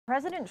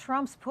President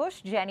Trump's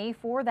push, Jenny,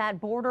 for that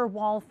border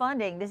wall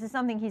funding. This is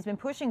something he's been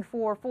pushing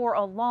for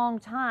a long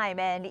time.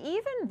 And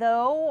even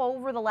though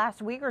over the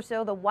last week or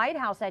so, the White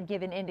House had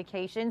given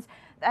indications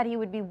that he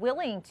would be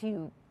willing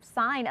to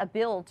sign a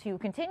bill to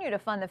continue to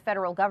fund the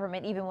federal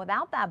government even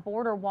without that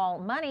border wall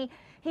money,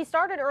 he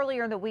started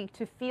earlier in the week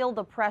to feel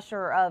the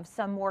pressure of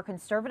some more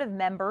conservative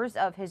members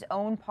of his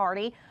own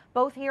party,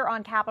 both here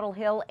on Capitol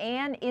Hill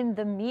and in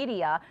the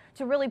media,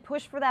 to really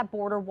push for that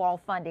border wall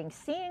funding,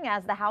 seeing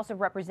as the House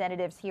of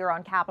Representatives here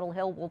on Capitol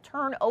Hill will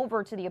turn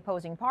over to the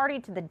opposing party,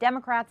 to the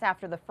Democrats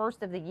after the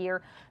first of the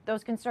year.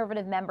 Those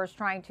conservative members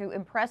trying to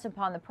impress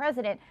upon the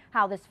president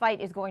how this fight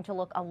is going to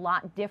look a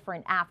lot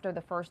different after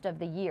the first of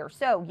the year.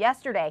 So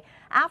yesterday,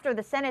 after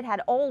the Senate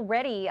had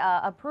already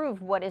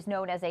approved what is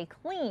known as a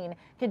clean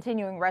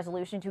continuing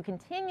resolution to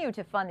continue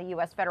to fund the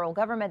U.S. federal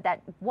government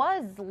that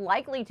was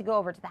likely to go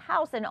over to the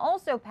House and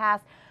also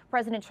pass,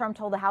 President Trump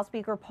told the House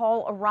Speaker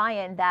Paul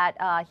Ryan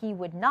that he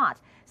would not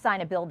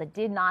sign a bill that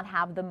did not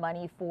have the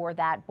money for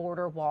that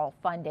border wall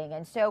funding.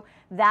 And so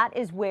that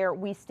is where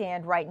we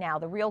stand right now.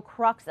 The real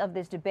crux of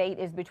this debate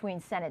is between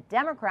Senate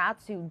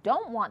Democrats who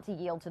don't want to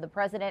yield to the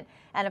president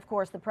and, of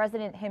course, the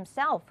president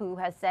himself, who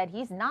has said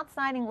he's not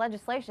signing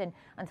legislation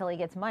until he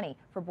gets money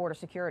for border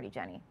security,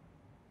 Jenny.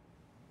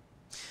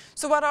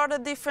 So what are the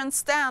different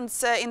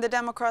stands in the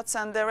Democrats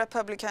and the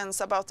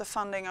Republicans about the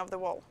funding of the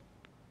wall?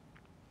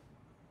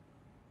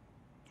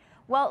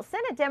 Well,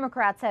 Senate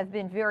Democrats have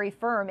been very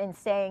firm in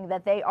saying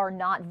that they are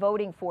not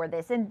voting for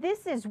this, and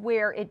this is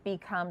where it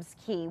becomes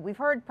key. We've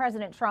heard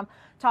President Trump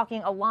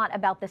talking a lot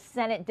about the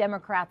Senate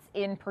Democrats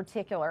in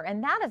particular,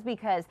 and that is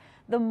because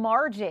the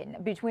margin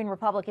between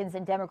Republicans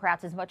and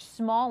Democrats is much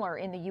smaller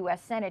in the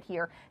U.S. Senate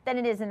here than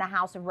it is in the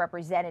House of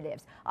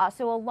Representatives.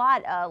 So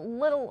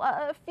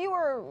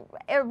fewer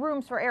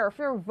rooms for error,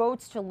 fewer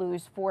votes to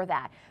lose for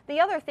that. The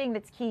other thing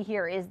that's key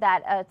here is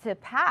that to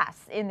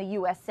pass in the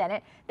U.S.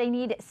 Senate, they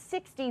need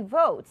 60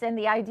 votes. And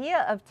the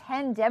idea of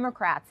 10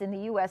 Democrats in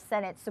the U.S.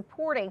 Senate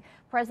supporting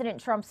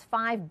President Trump's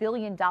 $5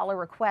 billion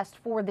request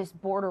for this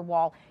border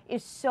wall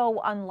is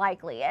so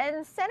unlikely.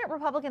 And Senate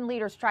Republican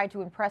leaders tried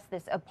to impress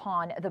this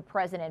upon the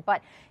president,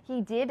 but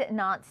he did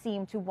not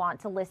seem to want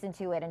to listen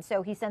to it. And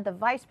so he sent the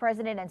vice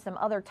president and some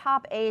other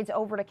top aides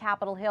over to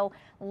Capitol Hill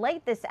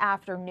late this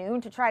afternoon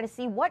to try to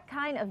see what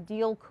kind of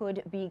deal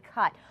could be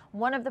cut.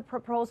 One of the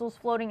proposals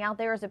floating out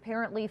there is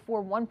apparently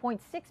for $1.6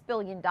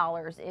 billion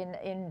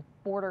in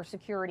border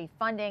security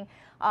funding.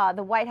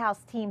 The White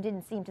House team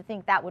didn't seem to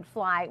think that would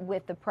fly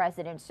with the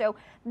president. So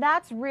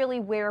that's really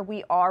where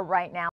we are right now.